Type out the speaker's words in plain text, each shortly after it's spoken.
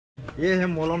ये है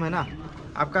मोलम है ना,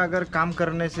 आपका अगर काम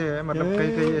करने से मतलब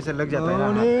कहीं कहीं ऐसे लग जाता है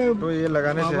ना, तो ये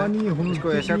लगाने से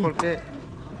इसको ऐसा खोल के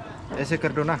ऐसे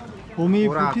कर दो ना,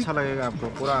 पूरा अच्छा लगेगा आपको,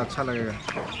 पूरा अच्छा लगेगा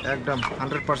एकदम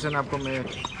 100% आपको मैं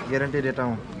गारंटी देता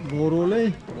हूँ।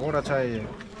 बहुत अच्छा है ये।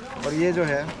 और ये जो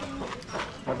है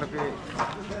मतलब कि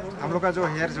हम लोग का जो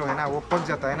हेयर जो है ना वो पक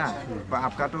जाता है ना,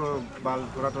 आपका तो बाल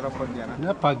थोड़ा थोड़ा पक गया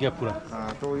ना, पक गया पूरा।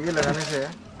 हाँ, तो ये लगाने से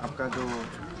आपका जो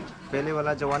पहले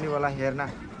वाला जवानी वाला हेयर ना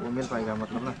वो मिल पाएगा,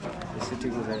 मतलब ना इससे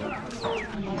ठीक हो जाएगा।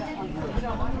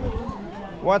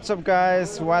 What's up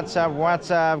guys, what's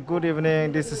up, good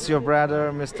evening, this is your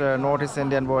brother Mr. Northeast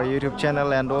Indian Boy YouTube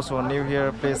channel, and also new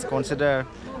here, please consider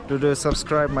to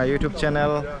subscribe my YouTube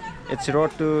channel. It's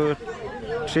road to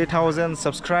 3,000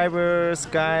 subscribers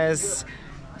guys.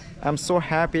 I'm so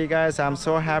happy guys, I'm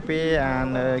so happy,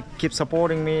 and keep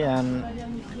supporting me. And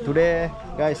today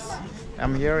guys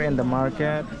I'm here in the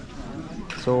market.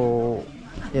 So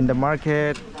in the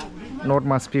market not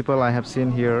much people I have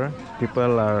seen here.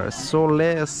 People are so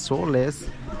less.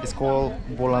 It's called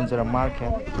Bollamjhora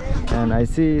market, and I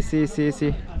see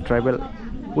tribal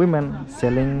women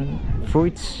selling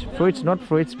fruits,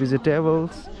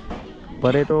 vegetables,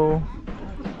 potato,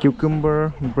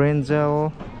 cucumber,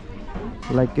 brinjal,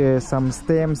 like some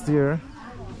stems here.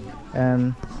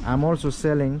 And I'm also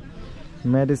selling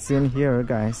medicine here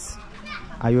guys,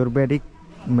 Ayurvedic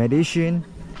medicine.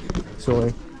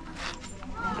 So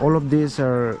all of these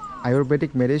are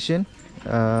Ayurvedic medicine.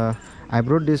 I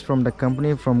brought this from the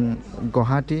company from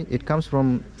Guwahati. It comes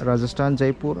from Rajasthan,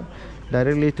 Jaipur,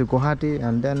 directly to Guwahati,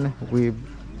 and then we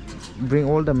bring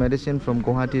all the medicine from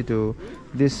Guwahati to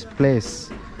this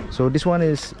place. So this one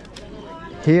is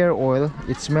hair oil.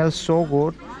 It smells so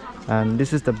good, and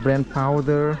this is the brand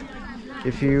powder.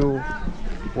 If you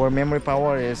your memory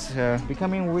power is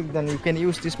becoming weak, then you can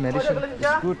use this medicine.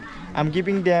 It's good. I'm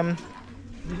giving them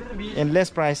in less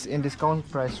price, in discount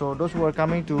price. So those who are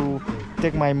coming to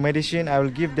take my medicine, I will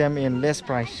give them in less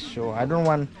price. So I don't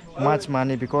want much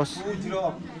money, because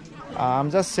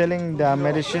I'm just selling the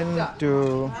medicine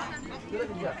to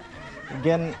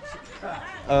again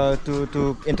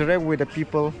to interact with the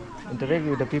people,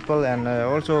 and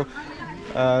also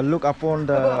look upon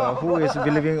the who is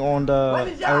believing on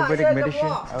the Ayurvedic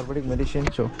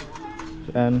medicine. So,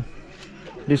 and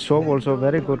this shop also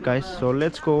very good guys. So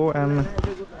let's go and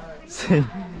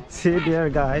see there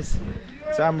guys.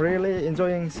 So I'm really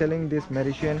enjoying selling this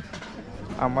medicine.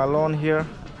 I'm alone here.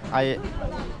 I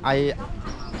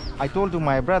told to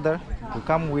my brother to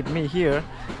come with me here,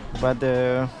 but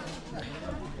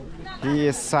he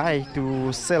is shy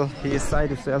to sell.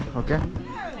 Okay.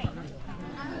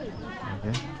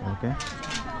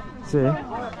 See,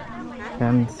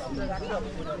 and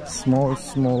small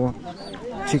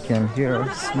chicken here,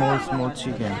 small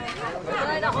chicken.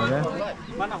 Okay.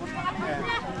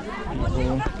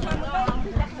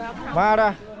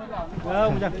 Mara,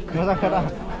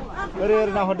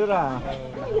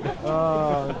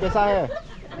 कैसा है?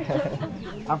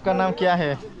 आपका नाम क्या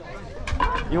है?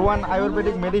 You want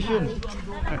Ayurvedic medicine?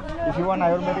 If you want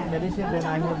Ayurvedic medicine, then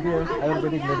I have here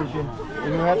Ayurvedic medicine. If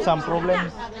you have some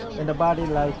problems in the body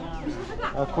like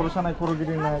kurusanai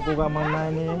kurugidina, goga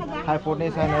manai ni,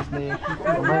 hypotone sinus ni,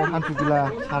 hantu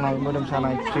gila sanai, modem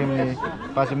sanai, cream ni,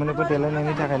 pasi menu pe telan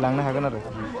ni takai langna hagan ada.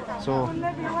 So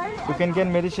you can get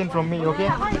medicine from me, okay?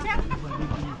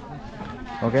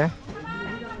 Okay.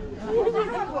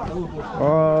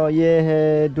 Oh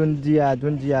yeah,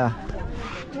 dunjia.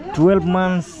 12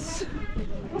 months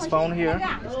is found here.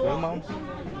 12 months.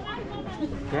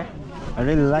 Okay. I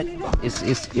really like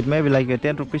it may be like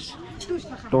 10 rupees.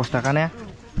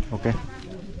 Okay.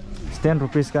 It's 10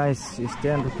 rupees guys. It's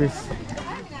 10 rupees.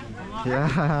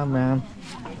 Yeah man.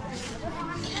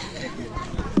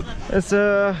 It's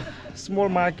a small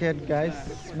market guys.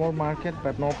 Small market,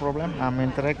 but no problem. I'm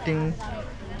interacting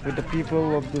with the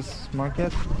people of this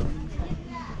market.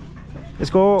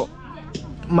 इसको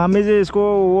मामी जी इसको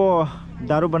वो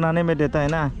दारू बनाने में देता है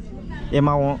ना,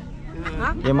 एमाओ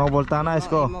बोलता है ना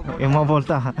इसको, एमाओ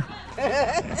बोलता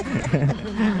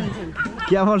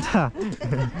क्या बोलता?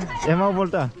 एमाओ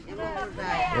बोलता।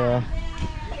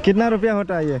 कितना रुपया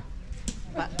होता है ये?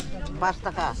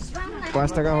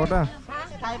 5 टका होता।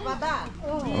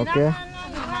 ओके।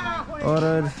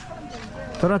 और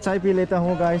थोड़ा चाय पी लेता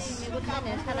हूँ गाइस,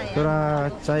 थोड़ा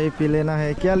चाय पी लेना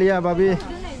है। क्या लिया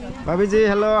भाभी जी?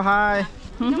 Hello hi,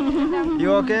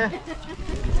 you okay?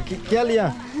 क्या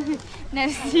लिया?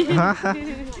 नार्जी। हाँ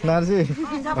नार्जी।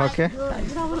 Okay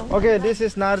okay, this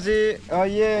is नार्जी।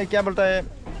 ये क्या बोलता है?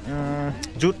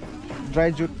 Jute,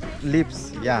 dry jute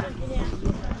leaves. या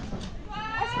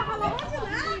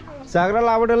जाग्रा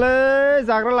लाबोदोलै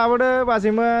जाग्रा लाबोदो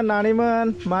बाजैमोन नानीमोन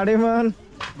मादैमोन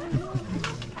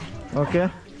ओके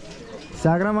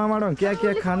जाग्रा मामा दं क्या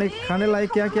क्या खाने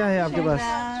लायक क्या है आपके पास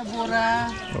बोरा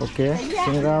ओके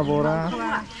सिंगरा बोरा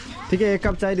ठीक है 1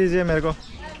 कप चाय दीजिए मेरे को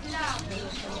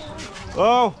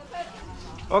oh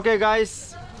okay guys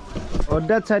on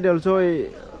that side also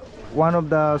one of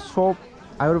the shop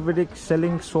Ayurvedic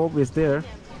selling shop is there.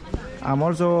 I'm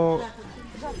also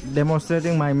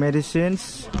demonstrating my medicines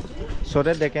so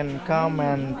that they can come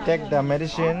and take the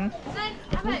medicine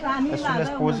as soon as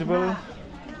possible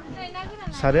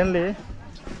suddenly.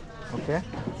 Okay,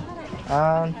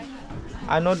 and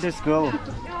I know this girl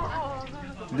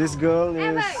is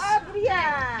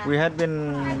we had been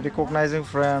recognizing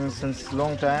friends since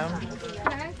long time.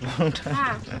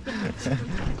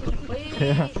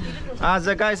 आज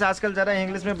guys आजकल ज़रा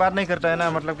English में बात नहीं करता है ना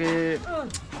मतलब कि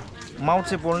माउथ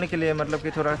से बोलने के लिए मतलब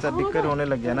कि थोड़ा सा दिक्कत होने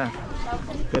लग गया ना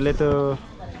पहले तो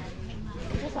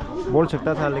बोल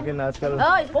सकता था लेकिन आजकल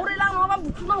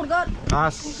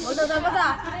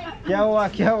क्या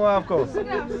हुआ आपको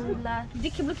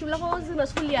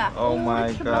Oh my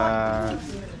god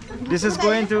This is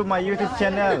going to my YouTube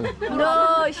channel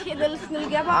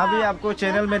अभी आपको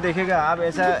चैनल में देखेगा आप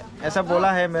ऐसा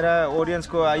बोला है मेरा ऑडियंस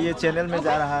को ये चैनल में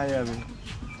जा रहा है अभी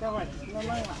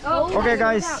ओके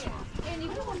गाइस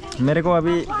मेरे को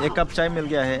अभी 1 कप चाय मिल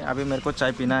गया है अभी मेरे को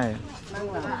चाय पीना है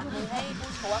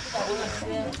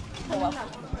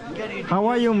How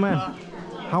are you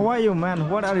man?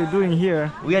 What are you doing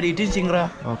here? We are eating singra.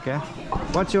 Okay.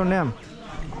 What's your name?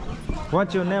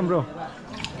 Bro?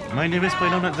 My name is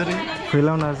Pailav Nazari.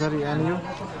 Pailav Nazari and you?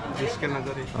 Iskal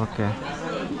Nazari. Okay.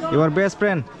 Your best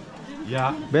friend?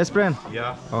 Yeah. Best friend?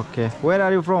 Yeah. Okay. Where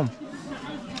are you from?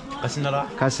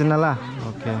 Kasinala.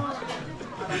 Okay.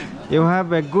 You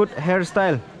have a good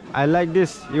hairstyle. I like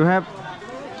this. You have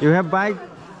bike?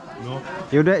 No.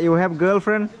 You have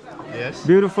girlfriend? Yes.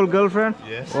 Beautiful girlfriend?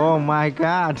 Yes. Oh my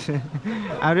god.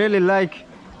 I really like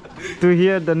to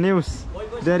hear the news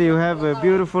that you have a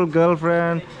beautiful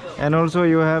girlfriend and also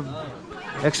you have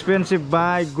expensive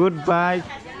bike, good bike.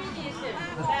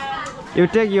 You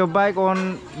take your bike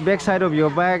on back side of your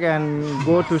bike and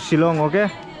go to Shillong, okay?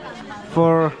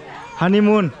 For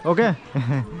honeymoon, okay?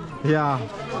 Yeah.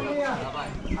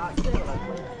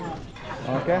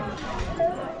 Okay.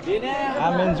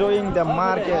 I'm enjoying the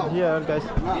market here, guys.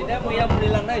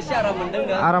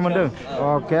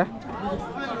 Okay.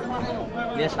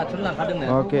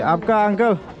 Okay. आपका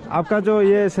uncle आपका जो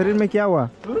ये शरीर में क्या हुआ?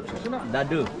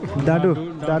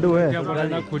 दादू है।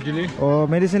 और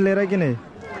मेडिसिन ले रहा है कि नहीं?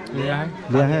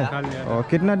 लिया है। और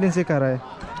कितना दिन से कर रहा है?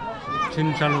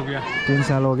 3 साल हो गया। 3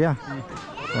 साल हो गया?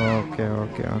 ओके।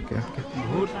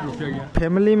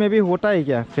 फैमिली में भी होता है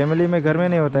क्या? फैमिली में घर में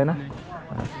नहीं होता है ना?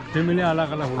 फैमिली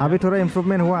अलग-अलग। अभी थोड़ा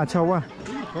इम्प्रूवमेंट हुआ, अच्छा हुआ?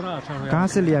 थोड़ा अच्छा हुआ। कहाँ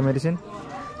से लिया मेडिसिन?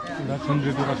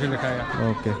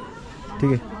 ओके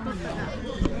ठीक है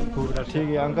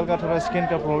अंकल का थोड़ा स्किन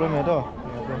का प्रॉब्लम है तो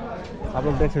आप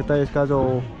लोग देख सकते हैं इसका जो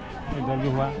इधर भी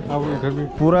हुआ अब इधर भी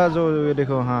पूरा जो ये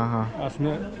देखो हाँ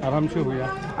इसमें आराम से हुआ।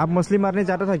 आप मछली मारने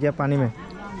जाता था क्या पानी में?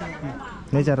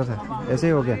 नहीं जा रहा था ऐसे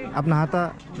ही हो गया। अब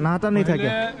नहाता नहीं था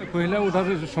क्या? पहले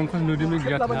उधर शंकर नदी में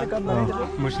गया था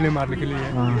मछली मारने के लिए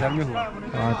इधर में हुआ।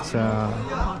 अच्छा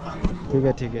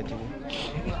ठीक है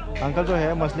अंकल जो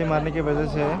है मछली मारने की वजह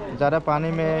से ज़्यादा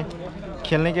पानी में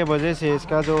खेलने के वजह से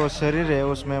इसका जो शरीर है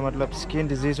उसमें मतलब स्किन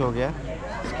डिजीज़ हो गया,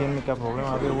 स्किन का प्रॉब्लम।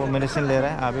 अभी वो मेडिसिन ले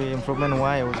रहा है, अभी इम्प्रूवमेंट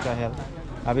हुआ है उसका हेल्थ।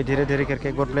 अभी धीरे धीरे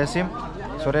करके God bless him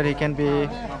so that he can be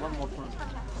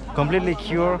completely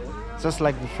cure just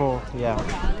like before. Yeah.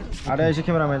 ada ऐसे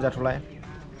कैमरा में जाटुला है।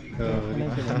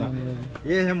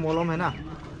 ये है मोलम है ना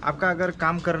आपका, अगर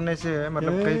काम करने से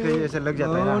मतलब कहीं ऐसे लग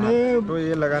जाता है ना तो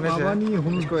ये लगाने से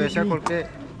इसको ऐसा खोल के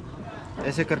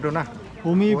ऐसे कर दो ना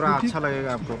पूरा अच्छा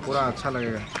लगेगा आपको, पूरा अच्छा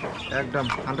लगेगा एकदम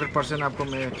 100% आपको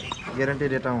मैं गारंटी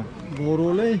देता हूँ।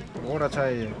 बहुत अच्छा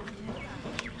है ये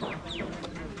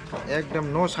एकदम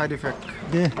नो साइड इफेक्ट।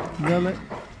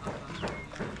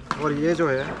 और ये जो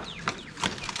है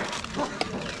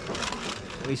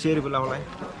इसे रिबला होला है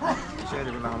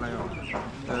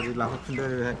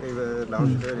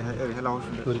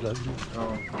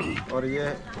और ये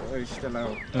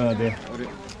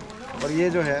और ये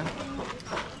जो है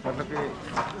मतलब कि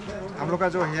हम लोग का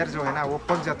जो हेयर जो है ना वो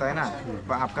पक जाता है ना,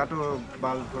 आपका तो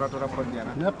बाल थोड़ा पक गया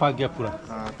ना? पक गया पूरा।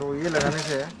 हाँ तो ये लगाने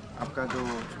से आपका जो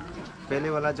पहले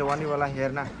वाला जवानी वाला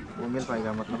हेयर ना वो मिल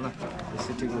पाएगा मतलब ना,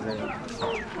 इससे ठीक हो जाएगा।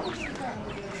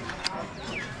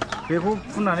 बेखौ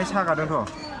फुननानै सागादोंथ'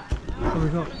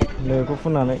 बेखौ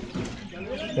फुननानै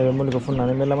मुलिखौ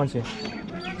फुननानै मेरला मानसि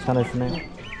सानाय सुनाय।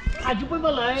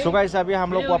 सो गाइस अभी हम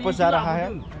लोग वापस जा रहा है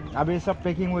अभी सब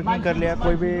पैकिंग वैकिंग कर लिया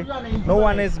कोई भी no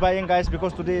one is buying guys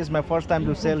because today is my first time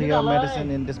to sell here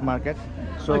medicine in this market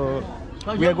so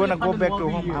we are gonna go back to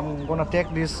home. I'm gonna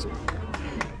take this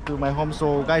to my home.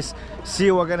 So guys, see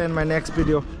you again in my next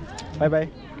video. Bye bye,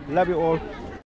 love you all.